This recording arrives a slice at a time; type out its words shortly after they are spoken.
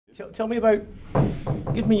Tell me about.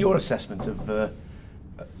 Give me your assessment of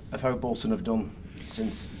how Bolton have done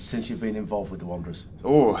since you've been involved with the Wanderers.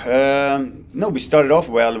 No, we started off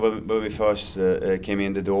well when we first came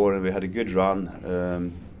in the door, and we had a good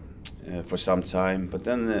run for some time. But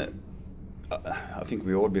then I think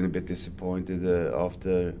we've all been a bit disappointed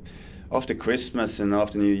after Christmas and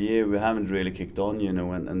after New Year. We haven't really kicked on,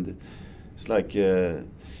 and it's like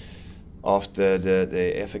after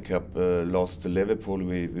the FA Cup loss to Liverpool,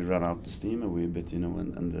 we ran out of steam a wee bit,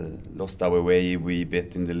 and lost our way a wee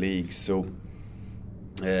bit in the league. So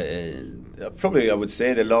probably I would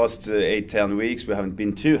say the last 8-10 weeks we haven't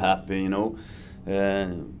been too happy,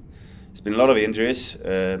 It's been a lot of injuries,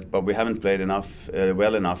 but we haven't played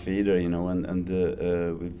well enough either, and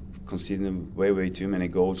we've conceded way too many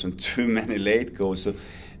goals and too many late goals. So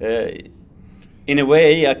in a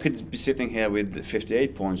way, I could be sitting here with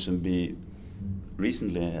 58 points and be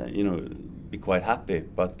be quite happy.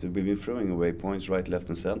 But we've been throwing away points right, left,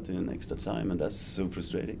 and centre in extra time, and that's so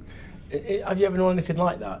frustrating. Have you ever known anything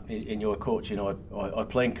like that in your coaching or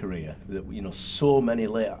playing career? That so many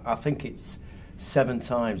late. I think it's 7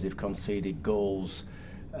 times they've conceded goals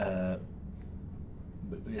in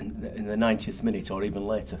the 90th minute or even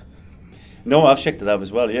later. No, I've checked it up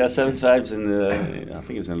as well. Yeah, 7 times in I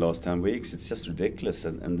think it's in the last 10 weeks. It's just ridiculous,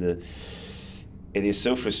 and it is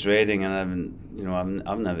so frustrating. And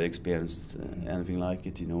I've never experienced anything like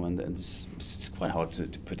it. And it's quite hard to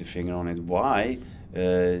put a finger on it. Why?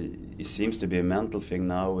 It seems to be a mental thing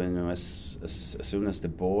now. As soon as the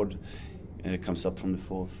board comes up from the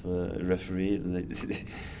 4th referee,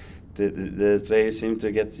 the players seem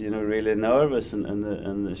to get really nervous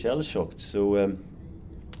and shell shocked. So.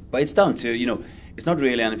 But it's down to it's not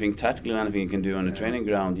really anything tactical, anything you can do on the training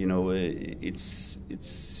ground. It's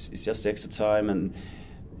just extra time, and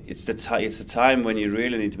it's the time when you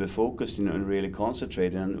really need to be focused, and really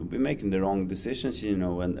concentrate. And we're making the wrong decisions,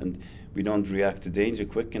 and we don't react to danger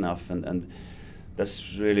quick enough, and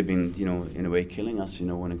that's really been in a way killing us,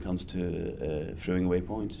 when it comes to throwing away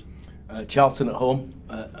points. Charlton at home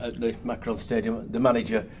at the Macron Stadium. The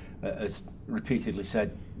manager has repeatedly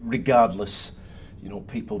said, regardless.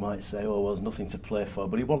 People might say, "Oh, well, there's nothing to play for,"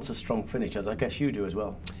 but he wants a strong finish. I guess you do as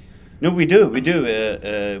well. No, we do. We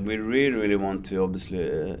really want to obviously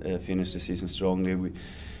finish the season strongly.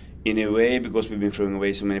 In a way, because we've been throwing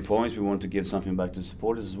away so many points, we want to give something back to the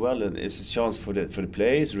supporters as well, and it's a chance for the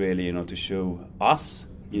players really, to show us,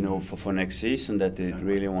 for next season that they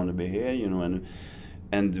really want to be here,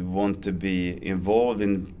 and want to be involved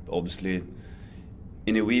in obviously.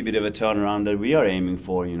 In a wee bit of a turnaround that we are aiming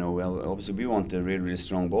for, well, obviously we want a really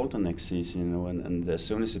strong Bolton next season, and as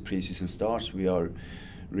soon as the pre-season starts, we are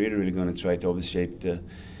really going to try to obviously shape the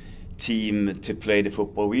team to play the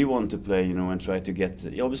football we want to play, and try to get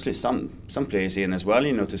obviously some players in as well,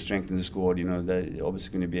 to strengthen the squad. They're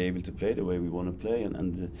obviously going to be able to play the way we want to play,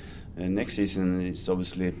 and next season is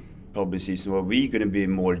obviously probably a season where we're going to be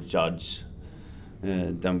more judged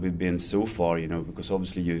than we've been so far, because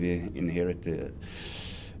obviously you inherit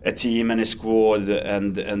a team and a squad,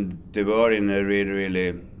 and they were in a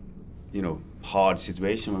really hard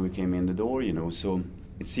situation when we came in the door, so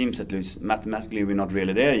it seems at least mathematically we're not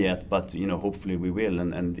really there yet, but hopefully we will,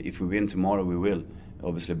 and if we win tomorrow we will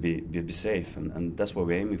obviously be safe, and that's what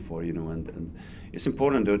we're aiming for, and it's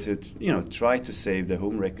important though to try to save the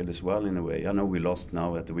home record as well in a way. I know we lost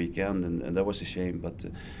now at the weekend, and that was a shame, but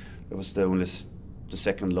it was the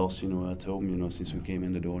second loss, at home, since we came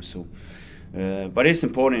in the door. So, but it's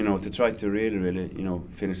important, to try to really,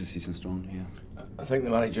 finish the season strong. Yeah. I think the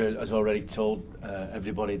manager has already told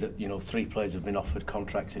everybody that 3 players have been offered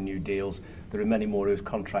contracts and new deals. There are many more whose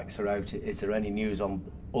contracts are out. Is there any news on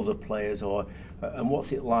other players, and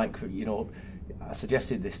what's it like? I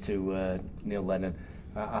suggested this to Neil Lennon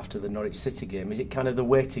after the Norwich City game. Is it kind of the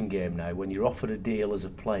waiting game now when you're offered a deal as a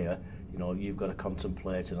player? You've got to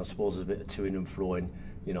contemplate, and I suppose there's a bit of to-ing and fro-ing,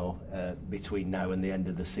 between now and the end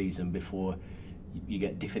of the season before you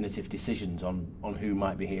get definitive decisions on who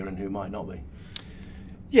might be here and who might not be.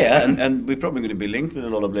 Yeah, and we're probably going to be linked with a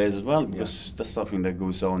lot of players as well, because that's something that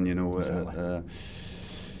goes on,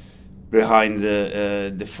 behind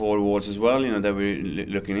the 4 walls as well. That we're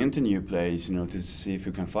looking into new players, to see if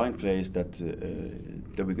we can find players that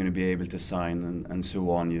we're going to be able to sign and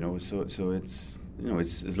so on. So it's.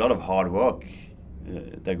 It's a lot of hard work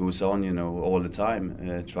that goes on, all the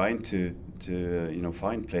time, trying to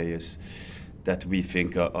find players that we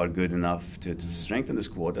think are good enough to strengthen the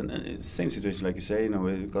squad. And it's the same situation, like you say,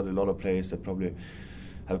 we've got a lot of players that probably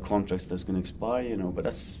have contracts that's going to expire, but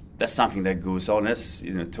that's that's something that goes on. There's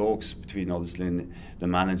talks between obviously the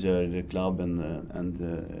manager, the club, and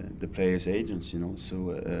the players' agents.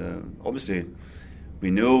 So obviously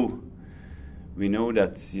we know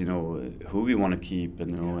that who we want to keep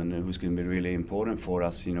and who's going to be really important for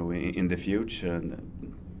us in the future,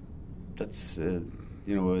 and that's the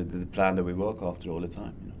plan that we work after all the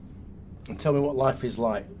time. And tell me what life is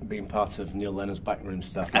like being part of Neil Lennon's backroom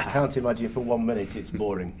staff. I can't imagine for 1 minute it's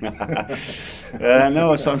boring.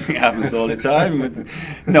 No, something happens all the time.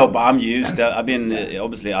 But I'm used. I've been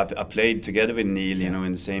obviously I played together with Neil,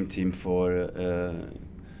 in the same team for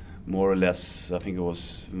more or less. I think it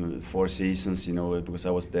was 4 seasons, because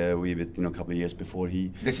I was there a couple of years before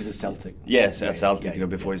he. This is at Celtic. Yes, at Celtic,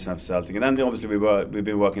 before he signed for Celtic, and then obviously we've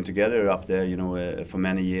been working together up there, for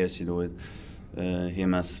many years,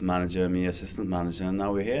 him as manager, me assistant manager, and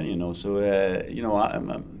now we're here, So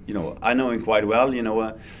I know him quite well,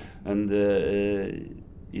 and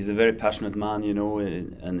he's a very passionate man,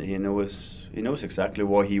 and he knows exactly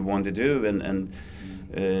what he wants to do, and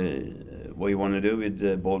what he want to do with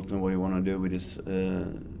Bolton, what he want to do with his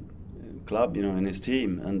club, and his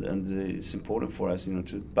team, and it's important for us,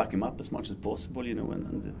 to back him up as much as possible,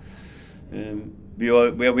 we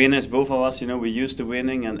are winners, both of us. We're used to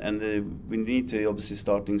winning, and we need to obviously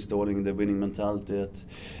start installing the winning mentality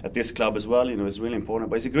at this club as well. It's really important,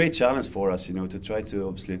 but it's a great challenge for us, to try to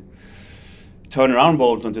obviously turn around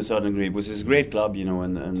Bolton to a certain degree, because it's a great club,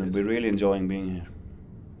 and we're really enjoying being here.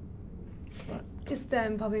 Just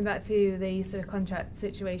popping back to the sort of contract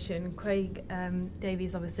situation, Craig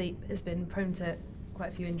Davies obviously has been prone to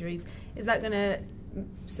quite a few injuries. Is that going to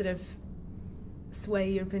sort of sway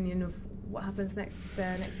your opinion of what happens next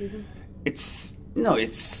season? It's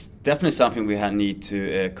definitely something we need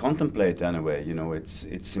to contemplate anyway.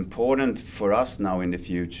 It's important for us now in the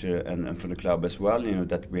future, and for the club as well.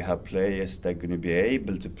 That we have players that are going to be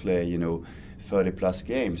able to play 30 plus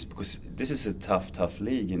games, because this is a tough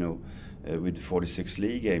league. With 46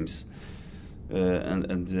 league games,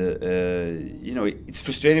 it's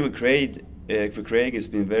frustrating with Craig. For Craig, it's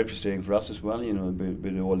been very frustrating for us as well.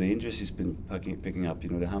 With all the injuries he's been picking up.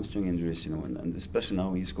 The hamstring injuries. And especially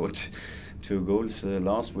now he scored 2 goals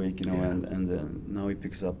last week. And now he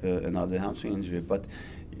picks up another hamstring injury. But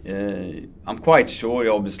I'm quite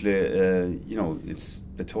sure. Obviously, it's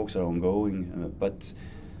the talks are ongoing. But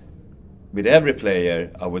with every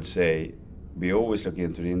player, I would say, we always look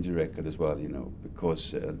into the injury record as well,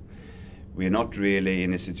 because we're not really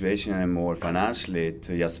in a situation anymore financially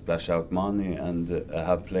to just splash out money and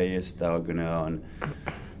have players that are going to earn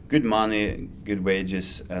good money, good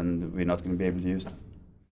wages, and we're not going to be able to use them.